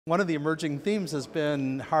One of the emerging themes has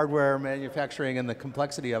been hardware manufacturing and the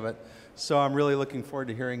complexity of it. So I'm really looking forward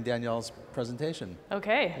to hearing Danielle's presentation.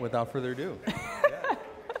 Okay. Without further ado.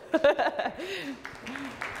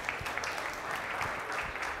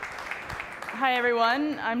 Hi,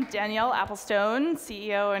 everyone. I'm Danielle Applestone,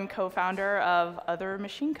 CEO and co-founder of Other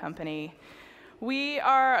Machine Company. We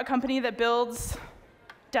are a company that builds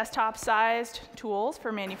desktop-sized tools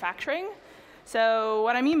for manufacturing. So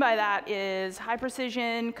what I mean by that is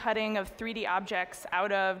high-precision cutting of 3D objects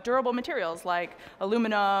out of durable materials like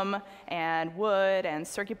aluminum and wood and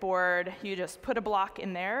circuit board. You just put a block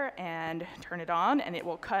in there and turn it on, and it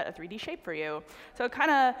will cut a 3D shape for you. So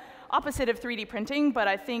kind of opposite of 3D printing, but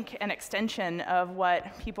I think an extension of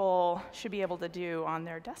what people should be able to do on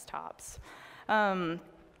their desktops.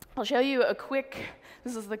 I'll show you a quick,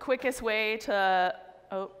 this is the quickest way to,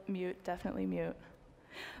 oh, mute, definitely mute.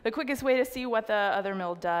 The quickest way to see what the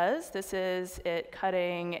Othermill does, this is it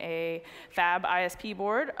cutting a fab ISP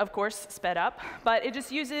board, of course sped up, but it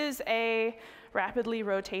just uses a rapidly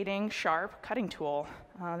rotating sharp cutting tool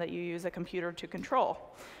that you use a computer to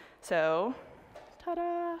control. So,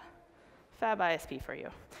 ta-da, fab ISP for you.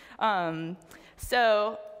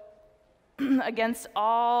 So, against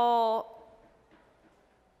all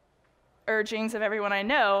urgings of everyone I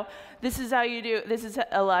know, this is how you do, this is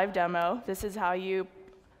a live demo, this is how you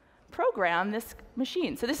program this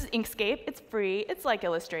machine. So this is Inkscape, it's free, it's like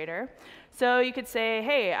Illustrator. So you could say,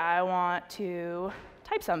 hey, I want to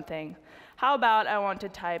type something. How about I want to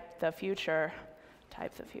type the future?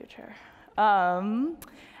 Type the future.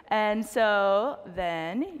 And so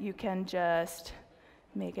then you can just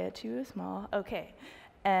make it too small. Okay,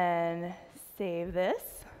 and save this.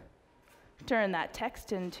 Turn that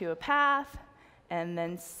text into a path, and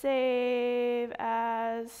then save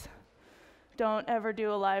as, don't ever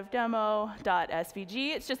do a live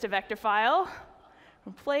demo.svg. It's just a vector file.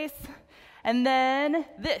 Replace. And then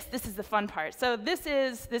this is the fun part. So this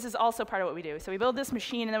is also part of what we do. So we build this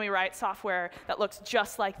machine, and then we write software that looks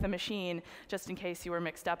just like the machine, just in case you were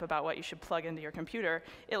mixed up about what you should plug into your computer.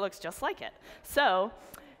 It looks just like it. So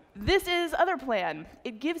this is Otherplan.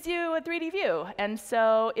 It gives you a 3D view. And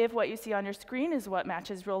so if what you see on your screen is what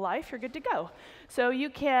matches real life, you're good to go. So you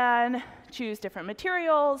can choose different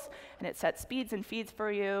materials, and it sets speeds and feeds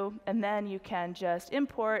for you. And then you can just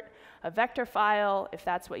import a vector file if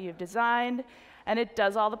that's what you've designed. And it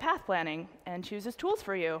does all the path planning and chooses tools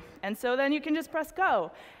for you. And so then you can just press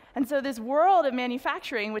go. And so this world of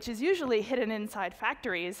manufacturing, which is usually hidden inside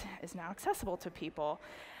factories, is now accessible to people.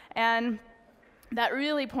 And that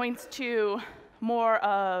really points to more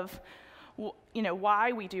of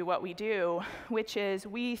why we do what we do, which is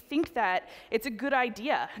we think that it's a good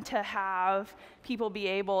idea to have people be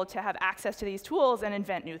able to have access to these tools and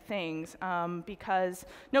invent new things, because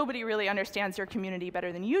nobody really understands your community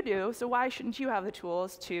better than you do, so why shouldn't you have the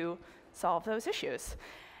tools to solve those issues?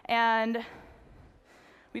 And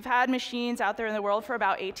we've had machines out there in the world for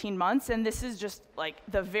about 18 months, and this is just like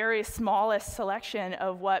the very smallest selection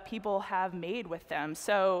of what people have made with them.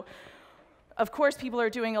 So, of course, people are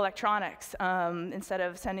doing electronics. Instead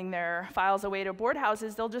of sending their files away to board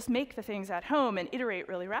houses, they'll just make the things at home and iterate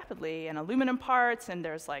really rapidly. And aluminum parts, and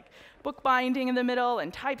there's like bookbinding in the middle,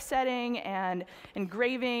 and typesetting, and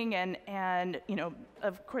engraving, and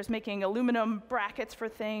of course, making aluminum brackets for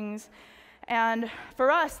things. And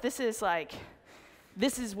for us, this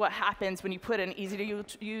is what happens when you put an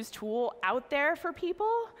easy-to-use tool out there for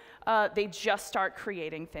people. They just start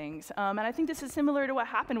creating things. And I think this is similar to what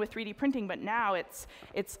happened with 3D printing, but now it's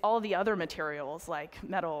all the other materials, like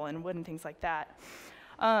metal and wood and things like that.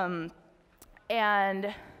 And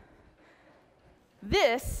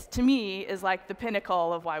this, to me, is like the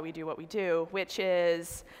pinnacle of why we do what we do, which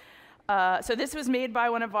is, so this was made by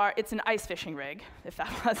it's an ice fishing rig, if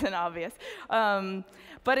that wasn't obvious.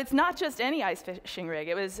 But it's not just any ice fishing rig.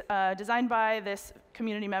 It was designed by this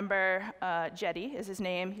community member, Jetty is his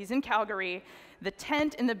name. He's in Calgary. The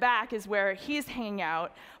tent in the back is where he's hanging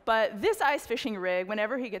out. But this ice fishing rig,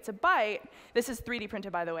 whenever he gets a bite, this is 3D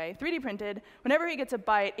printed, by the way, 3D printed, whenever he gets a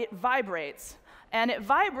bite, it vibrates. And it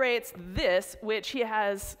vibrates this, which he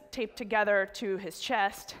has taped together to his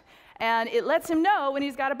chest. And it lets him know when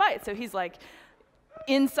he's got a bite. So he's like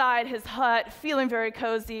inside his hut, feeling very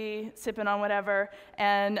cozy, sipping on whatever.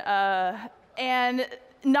 And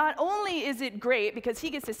not only is it great because he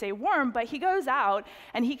gets to stay warm, but he goes out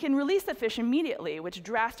and he can release the fish immediately, which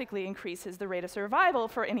drastically increases the rate of survival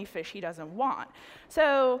for any fish he doesn't want.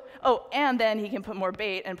 So, and then he can put more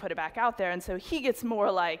bait and put it back out there. And so he gets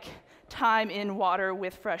more like time in water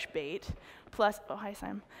with fresh bait. Plus, oh, hi,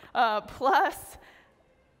 Sam. Plus,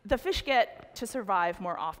 the fish get to survive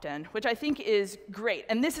more often, which I think is great.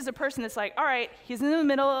 And this is a person that's like, all right, he's in the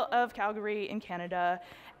middle of Calgary in Canada,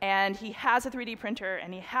 and he has a 3D printer,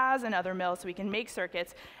 and he has an Othermill, so he can make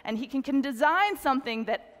circuits, and he can design something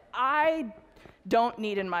that I don't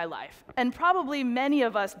need in my life. And probably many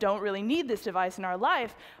of us don't really need this device in our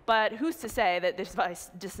life, but who's to say that this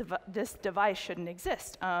device shouldn't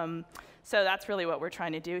exist? So that's really what we're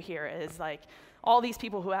trying to do here, is like, all these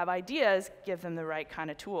people who have ideas, give them the right kind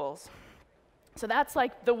of tools. So that's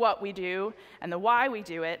like the what we do and the why we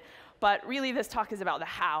do it. But really, this talk is about the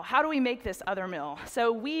how. How do we make this Othermill?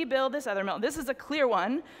 So we build this Othermill. This is a clear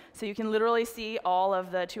one, so you can literally see all of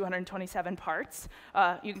the 227 parts.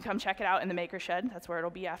 You can come check it out in the maker shed. That's where it'll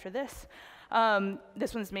be after this.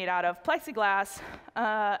 This one's made out of plexiglass.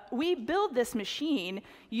 We build this machine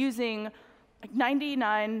using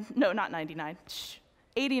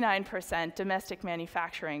 89% domestic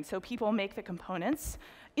manufacturing. So people make the components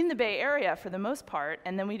in the Bay Area for the most part,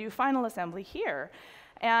 and then we do final assembly here.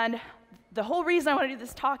 And the whole reason I want to do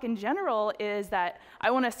this talk in general is that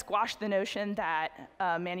I want to squash the notion that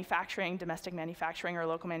domestic manufacturing or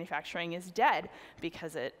local manufacturing is dead,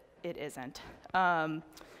 because it isn't.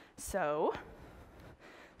 So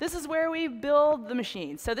this is where we build the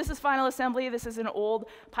machine. So this is final assembly. This is an old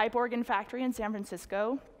pipe organ factory in San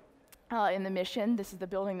Francisco. In the Mission, this is the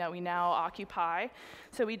building that we now occupy.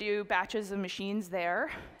 So we do batches of machines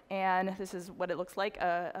there, and this is what it looks like,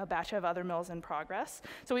 a batch of Othermills in progress.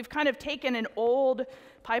 So we've kind of taken an old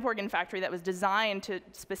pipe organ factory that was designed to,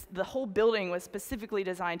 the whole building was specifically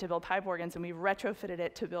designed to build pipe organs, and we've retrofitted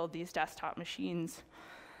it to build these desktop machines.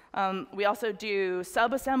 We also do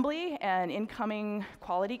sub-assembly and incoming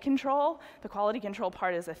quality control. The quality control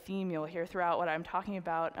part is a theme you'll hear throughout what I'm talking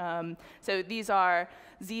about. So these are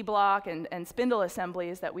Z-block and spindle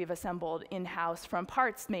assemblies that we've assembled in-house from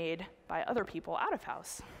parts made by other people out of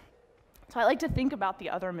house. So I like to think about the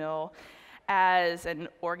Othermill as an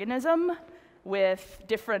organism with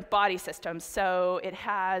different body systems. So it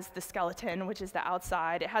has the skeleton, which is the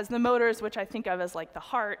outside. It has the motors, which I think of as like the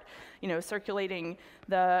heart, circulating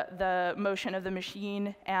the motion of the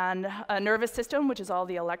machine, and a nervous system, which is all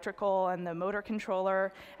the electrical and the motor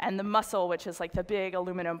controller, and the muscle, which is like the big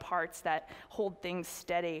aluminum parts that hold things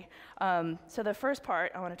steady. So the first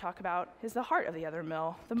part I want to talk about is the heart of the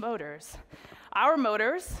Othermill, the motors. Our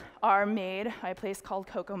motors are made by a place called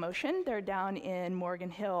Coco Motion. They're down in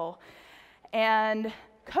Morgan Hill. And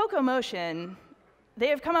Coco Motion, they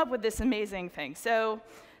have come up with this amazing thing. So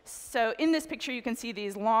in this picture, you can see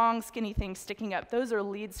these long, skinny things sticking up. Those are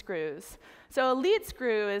lead screws. So a lead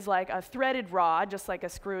screw is like a threaded rod, just like a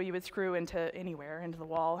screw you would screw into anywhere, into the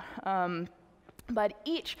wall. But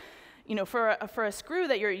each, for a screw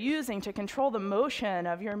that you're using to control the motion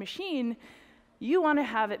of your machine, you want to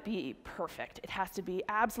have it be perfect. It has to be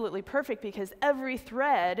absolutely perfect, because every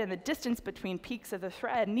thread and the distance between peaks of the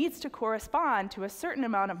thread needs to correspond to a certain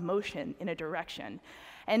amount of motion in a direction.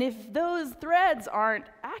 And if those threads aren't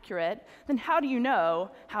accurate, then how do you know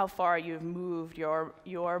how far you've moved I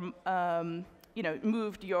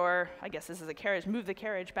guess this is a carriage, move the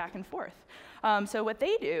carriage back and forth. So what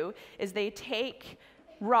they do is they take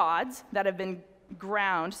rods that have been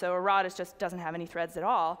ground, so a rod doesn't have any threads at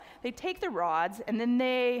all. They take the rods and then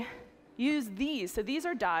they use these. So these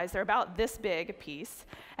are dies, they're about this big a piece,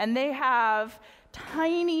 and they have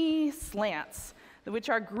tiny slants, which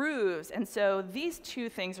are grooves. And so these two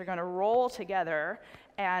things are going to roll together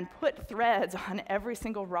and put threads on every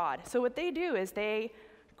single rod. So what they do is they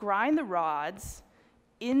grind the rods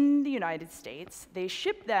in the United States, they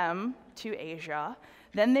ship them to Asia,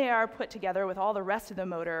 then they are put together with all the rest of the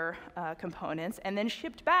motor components and then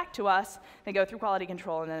shipped back to us. They go through quality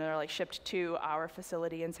control, and then they're shipped to our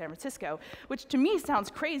facility in San Francisco, which to me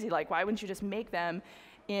sounds crazy. Like, why wouldn't you just make them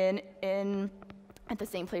at the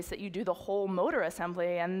same place that you do the whole motor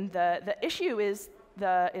assembly? And the issue is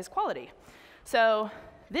quality. So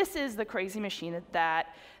this is the crazy machine that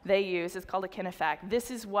they use. It's called a Kinefect.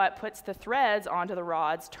 This is what puts the threads onto the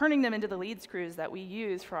rods, turning them into the lead screws that we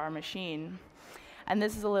use for our machine. And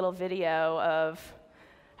this is a little video of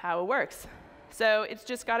how it works. So it's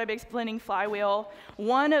just got a big spinning flywheel.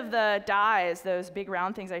 One of the dies, those big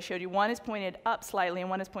round things I showed you, one is pointed up slightly and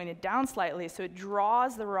one is pointed down slightly, so it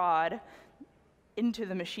draws the rod into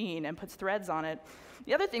the machine and puts threads on it.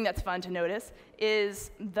 The other thing that's fun to notice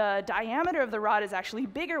is the diameter of the rod is actually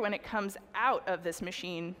bigger when it comes out of this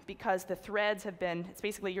machine, because the threads have been, it's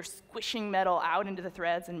basically you're squishing metal out into the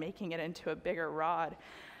threads and making it into a bigger rod.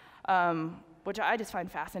 Which I just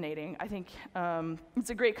find fascinating. I think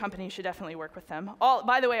it's a great company. You should definitely work with them.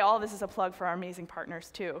 By the way, all of this is a plug for our amazing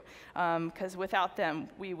partners too, because without them,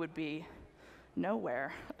 we would be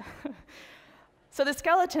nowhere. So the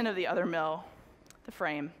skeleton of the Othermill, the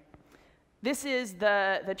frame. This is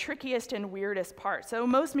the trickiest and weirdest part. So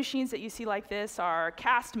most machines that you see like this are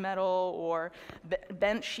cast metal or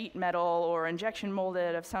bent sheet metal or injection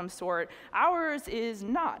molded of some sort. Ours is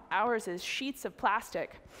not. Ours is sheets of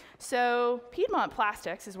plastic. So Piedmont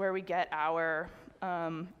Plastics is where we get our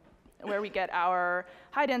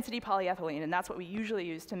high-density polyethylene, and that's what we usually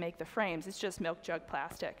use to make the frames. It's just milk jug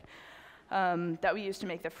plastic that we use to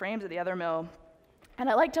make the frames of the Othermill. And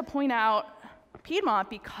I like to point out Piedmont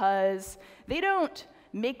because they don't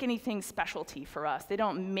make anything specialty for us. They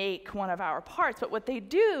don't make one of our parts, but what they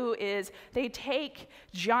do is they take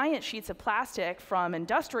giant sheets of plastic from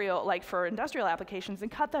for industrial applications and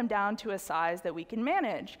cut them down to a size that we can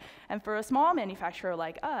manage. And for a small manufacturer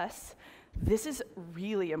like us, this is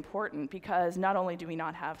really important because not only do we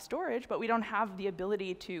not have storage, but we don't have the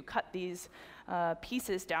ability to cut these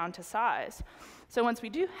pieces down to size. So once we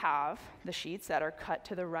do have the sheets that are cut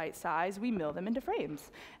to the right size, we mill them into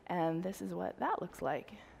frames. And this is what that looks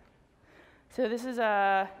like. So this is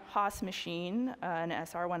a Haas machine, an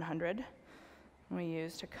SR100, we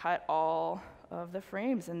use to cut all of the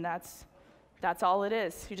frames, and that's all it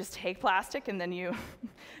is. You just take plastic and then you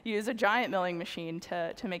use a giant milling machine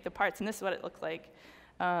to make the parts, and this is what it looks like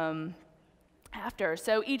after.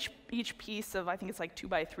 So each piece of, I think it's like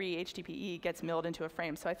 2x3 HDPE gets milled into a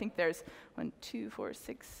frame. So I think there's 1, 2, 4,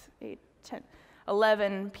 6, 8, 10,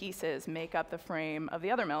 11 pieces make up the frame of the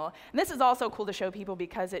Othermill. And this is also cool to show people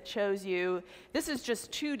because it shows you, this is just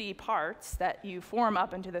 2D parts that you form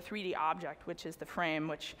up into the 3D object, which is the frame,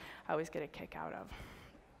 which I always get a kick out of.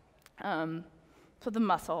 So the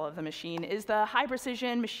muscle of the machine is the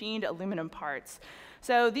high-precision machined aluminum parts.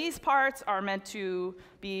 So these parts are meant to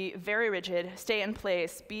be very rigid, stay in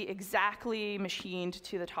place, be exactly machined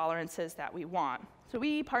to the tolerances that we want. So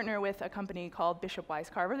we partner with a company called Bishop Weiss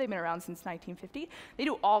Carver. They've been around since 1950. They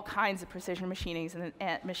do all kinds of precision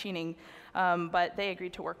machining, but they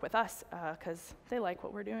agreed to work with us because they like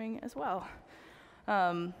what we're doing as well.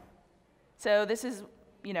 So this is,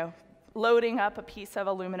 loading up a piece of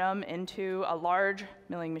aluminum into a large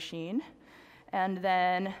milling machine, and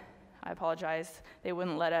then, I apologize, they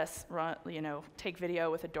wouldn't let us run, take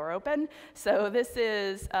video with a door open. So this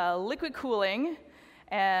is liquid cooling,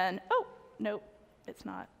 and, oh, nope, it's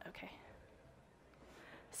not, okay.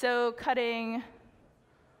 So cutting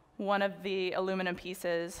one of the aluminum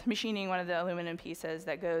pieces, machining one of the aluminum pieces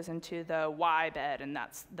that goes into the Y bed, and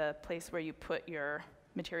that's the place where you put your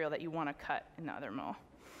material that you want to cut in the Othermill.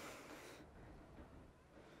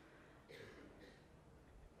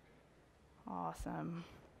 Awesome.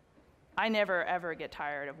 I never, ever get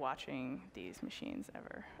tired of watching these machines,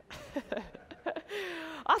 ever.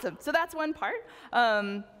 Awesome. So that's one part.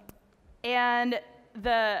 And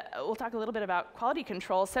we'll talk a little bit about quality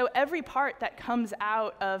control. So every part that comes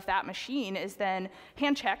out of that machine is then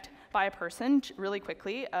hand-checked by a person really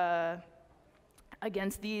quickly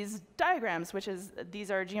against these diagrams,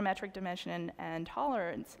 these are geometric dimension and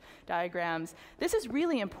tolerance diagrams. This is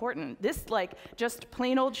really important. This, just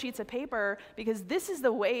plain old sheets of paper, because this is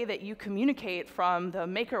the way that you communicate from the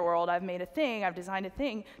maker world, I've made a thing, I've designed a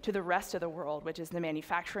thing, to the rest of the world, which is the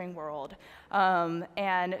manufacturing world.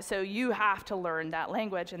 And so you have to learn that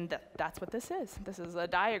language, and that's what this is. This is a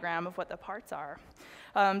diagram of what the parts are.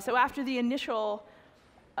 So after the initial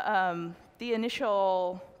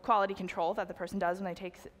quality control that the person does when they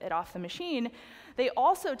take it off the machine, they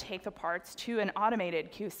also take the parts to an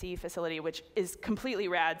automated QC facility, which is completely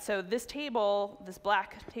rad. So this table, this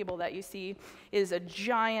black table that you see, is a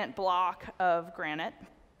giant block of granite,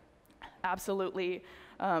 absolutely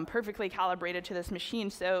perfectly calibrated to this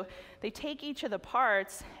machine. So they take each of the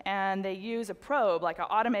parts and they use a probe, like an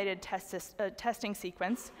automated testing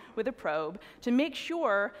sequence with a probe, to make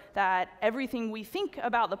sure that everything we think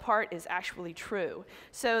about the part is actually true.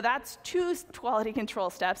 So that's 2 quality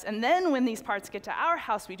control steps. And then when these parts get to our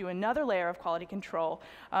house, we do another layer of quality control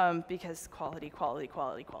because quality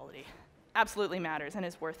absolutely matters and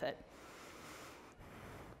is worth it.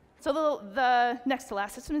 So the next to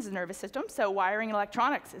last system is the nervous system. So wiring and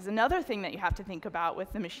electronics is another thing that you have to think about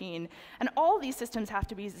with the machine. And all these systems have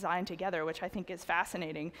to be designed together, which I think is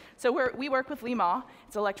fascinating. So we work with Lima.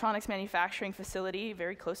 It's an electronics manufacturing facility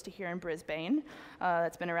very close to here in Brisbane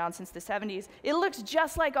that's been around since the 70s. It looks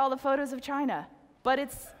just like all the photos of China, but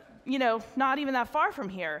it's not even that far from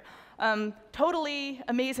here. Totally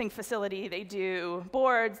amazing facility. They do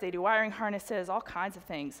boards, they do wiring harnesses, all kinds of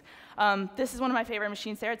things. This is one of my favorite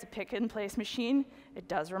machines there. It's a pick-and-place machine. It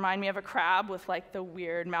does remind me of a crab with the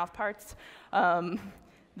weird mouth parts.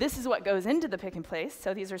 This is what goes into the pick and place.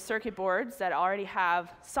 So these are circuit boards that already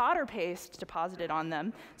have solder paste deposited on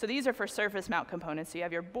them. So these are for surface mount components. So you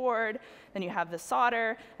have your board, then you have the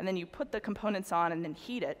solder, and then you put the components on and then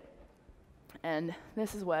heat it. And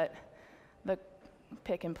this is what the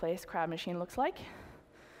pick and place crab machine looks like,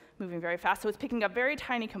 moving very fast. So it's picking up very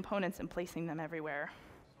tiny components and placing them everywhere.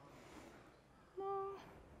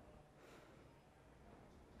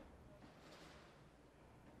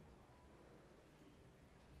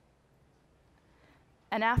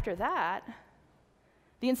 And after that,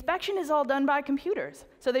 the inspection is all done by computers.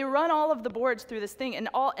 So they run all of the boards through this thing, and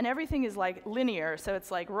everything is like linear. So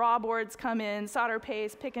it's like raw boards come in, solder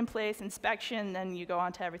paste, pick and place, inspection, then you go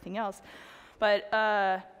on to everything else. But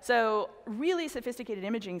so really sophisticated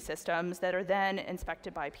imaging systems that are then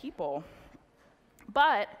inspected by people.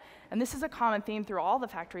 But, and this is a common theme through all the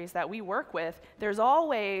factories that we work with, there's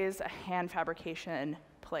always a hand fabrication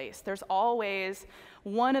place. There's always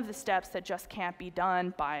one of the steps that just can't be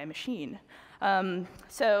done by a machine.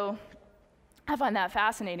 So I find that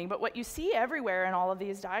fascinating. But what you see everywhere in all of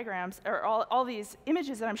these diagrams, or all these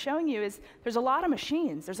images that I'm showing you, is there's a lot of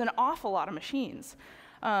machines. There's an awful lot of machines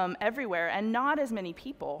everywhere, and not as many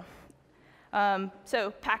people.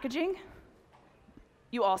 So packaging,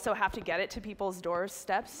 you also have to get it to people's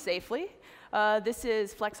doorsteps safely. This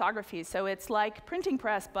is flexography, so it's like printing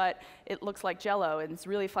press, but it looks like Jell-O, and it's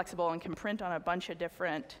really flexible and can print on a bunch of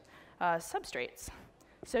different substrates.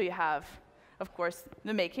 So you have, of course,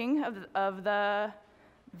 the making of the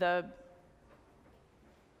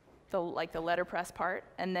letterpress part,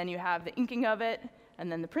 and then you have the inking of it,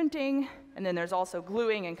 and then the printing, and then there's also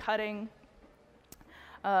gluing and cutting.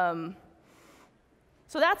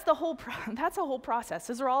 So that's the whole process.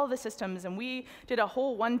 Those are all of the systems, and we did a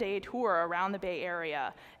whole one-day tour around the Bay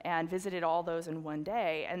Area and visited all those in one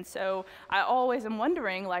day. And so I always am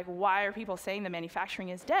wondering, like, why are people saying the manufacturing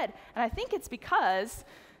is dead? And I think it's because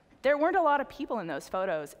there weren't a lot of people in those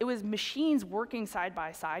photos. It was machines working side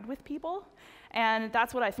by side with people, and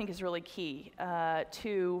that's what I think is really key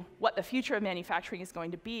to what the future of manufacturing is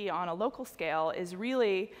going to be on a local scale, is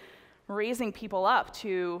really raising people up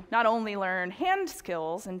to not only learn hand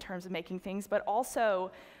skills in terms of making things, but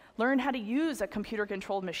also learn how to use a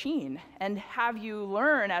computer-controlled machine, and have you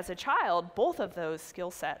learn as a child both of those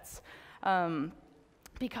skill sets,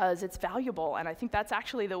 because it's valuable. And I think that's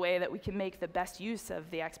actually the way that we can make the best use of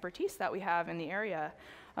the expertise that we have in the area,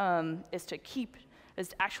 is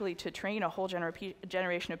actually to train a whole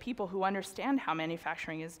generation of people who understand how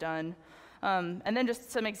manufacturing is done. And then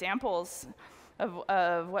just some examples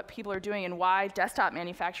of what people are doing and why desktop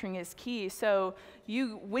manufacturing is key. So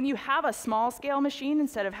when you have a small scale machine,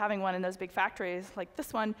 instead of having one in those big factories like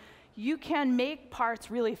this one, you can make parts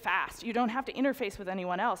really fast. You don't have to interface with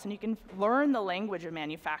anyone else, and you can learn the language of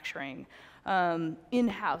manufacturing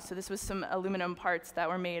in-house. So this was some aluminum parts that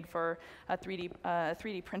were made for a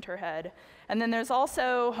 3D printer head. And then there's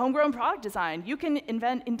also homegrown product design. You can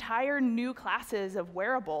invent entire new classes of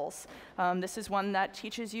wearables. This is one that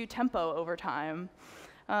teaches you tempo over time.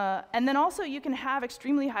 And then also you can have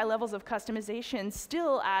extremely high levels of customization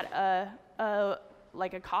still at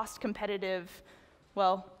like a cost competitive,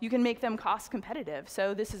 well, you can make them cost competitive.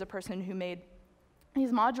 So this is a person who made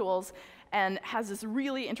these modules and has this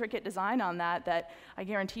really intricate design on that I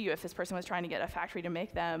guarantee you, if this person was trying to get a factory to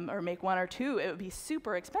make them, or make one or two, it would be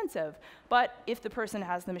super expensive. But if the person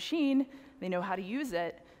has the machine, they know how to use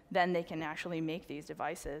it, then they can actually make these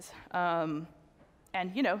devices. And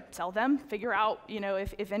sell them, figure out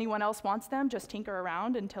if anyone else wants them, just tinker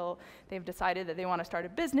around until they've decided that they want to start a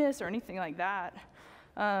business or anything like that.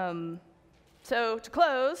 So to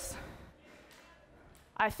close,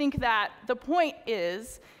 I think that the point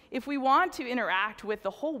is, if we want to interact with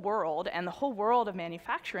the whole world and the whole world of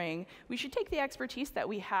manufacturing, we should take the expertise that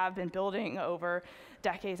we have been building over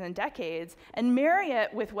decades and decades and marry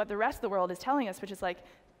it with what the rest of the world is telling us, which is like,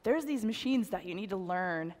 there's these machines that you need to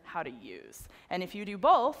learn how to use. And if you do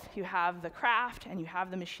both, you have the craft and you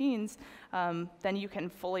have the machines, then you can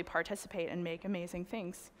fully participate and make amazing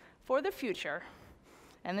things for the future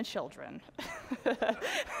and the children.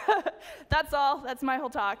 That's all. That's my whole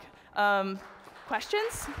talk.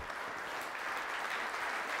 Questions?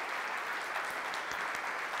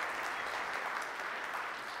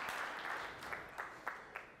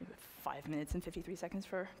 We have 5 minutes and 53 seconds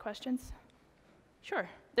for questions. Sure.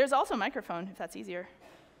 There's also a microphone, if that's easier.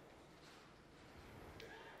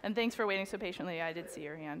 And thanks for waiting so patiently. I did see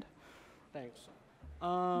your hand. Thanks.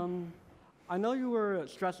 I know you were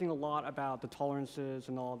stressing a lot about the tolerances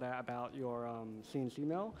and all that about your CNC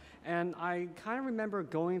mill, and I kind of remember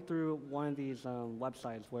going through one of these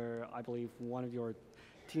websites where I believe one of your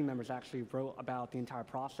team members actually wrote about the entire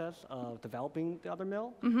process of developing the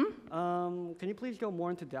Othermill. Can you please go more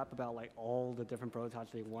into depth about like all the different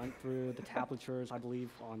prototypes they went through, the tablatures, I believe,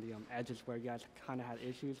 on the edges where you guys kind of had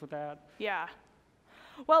issues with that? Yeah.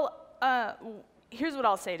 Well, here's what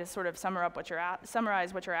I'll say to sort of summarize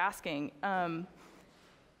what you're asking.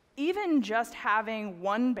 Even just having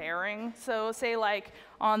one bearing, so say like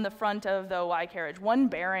on the front of the Y carriage, one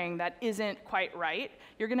bearing that isn't quite right,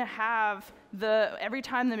 you're gonna have every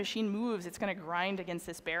time the machine moves, it's gonna grind against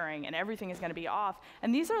this bearing and everything is gonna be off.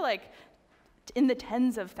 And these are like in the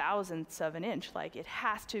tens of thousandths of an inch. Like it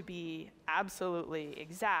has to be absolutely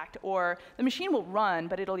exact, or the machine will run,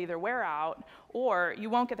 but it'll either wear out or you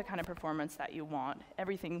won't get the kind of performance that you want.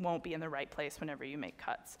 Everything won't be in the right place whenever you make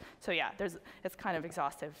cuts. So yeah, it's kind of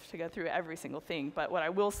exhaustive to go through every single thing, but what I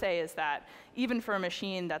will say is that even for a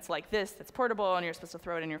machine that's like this, that's portable and you're supposed to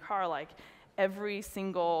throw it in your car, like every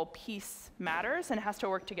single piece matters and has to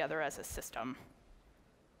work together as a system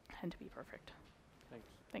and to be perfect. Thanks.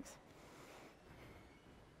 Thanks.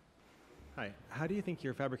 Hi. How do you think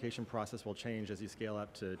your fabrication process will change as you scale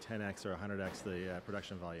up to 10x or 100x the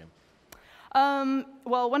production volume?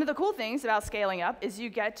 Well, one of the cool things about scaling up is you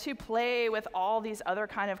get to play with all these other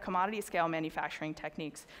kind of commodity scale manufacturing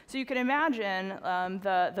techniques. So you can imagine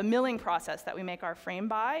the milling process that we make our frame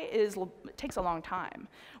by takes a long time.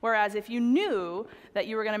 Whereas if you knew that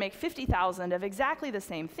you were going to make 50,000 of exactly the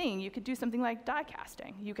same thing, you could do something like die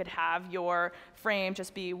casting. You could have your frame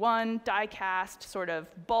just be one die cast sort of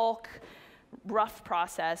bulk rough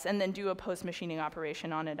process and then do a post-machining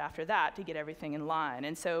operation on it after that to get everything in line.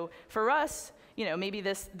 And so for us, you know, maybe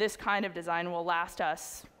this kind of design will last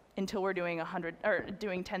us until we're doing 100 or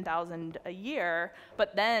doing 10,000 a year.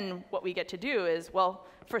 But then what we get to do is, well,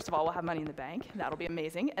 first of all, we'll have money in the bank. That'll be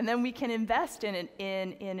amazing. And then we can invest in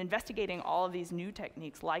investigating all of these new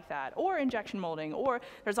techniques like that, or injection molding, or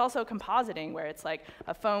there's also compositing where it's like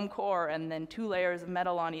a foam core and then 2 layers of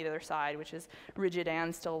metal on either side, which is rigid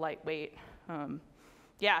and still lightweight.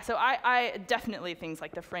 Yeah, so I definitely things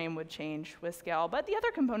like the frame would change with scale, but the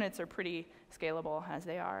other components are pretty scalable as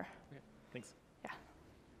they are. Okay, thanks. Yeah.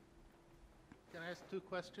 Can I ask 2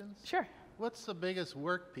 questions? Sure. What's the biggest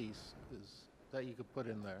work piece that you could put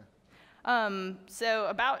in there? So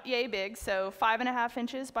about yay big, so 5.5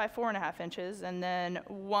 inches by 4.5 inches, and then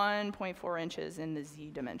 1.4 inches in the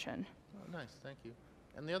Z dimension. Oh, nice, thank you.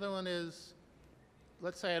 And the other one is,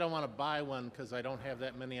 let's say I don't want to buy one because I don't have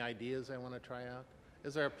that many ideas I want to try out.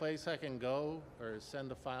 Is there a place I can go or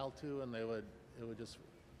send a file to and it would just,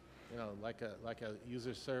 you know, like a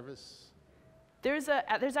user service? There's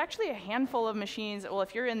actually a handful of machines, well,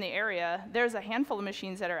 if you're in the area, there's a handful of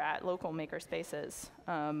machines that are at local maker spaces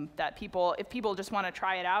that if people just want to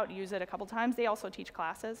try it out, use it a couple times. They also teach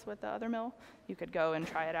classes with the Othermill. You could go and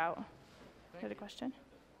try it out. You had a question?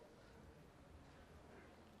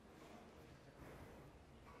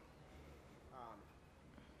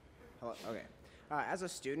 Hello. Okay. As a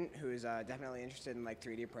student who's definitely interested in like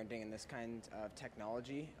 3D printing and this kind of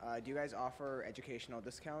technology, do you guys offer educational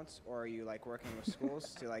discounts, or are you like working with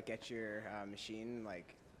schools to like get your machine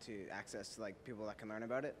like to access to like people that can learn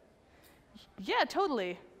about it? Yeah,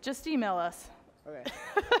 totally. Just email us. Okay.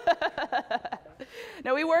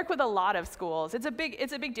 No, we work with a lot of schools. It's a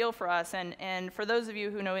big deal for us, and for those of you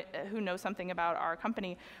who know something about our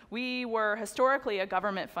company, we were historically a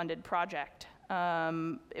government-funded project.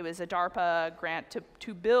 It was a DARPA grant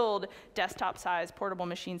to build desktop-sized portable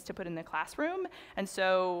machines to put in the classroom, and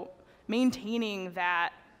so maintaining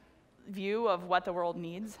that view of what the world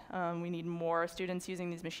needs, we need more students using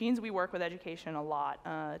these machines. We work with education a lot.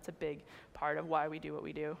 It's a big part of why we do what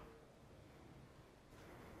we do.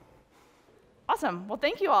 Awesome. Well,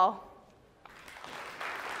 thank you all.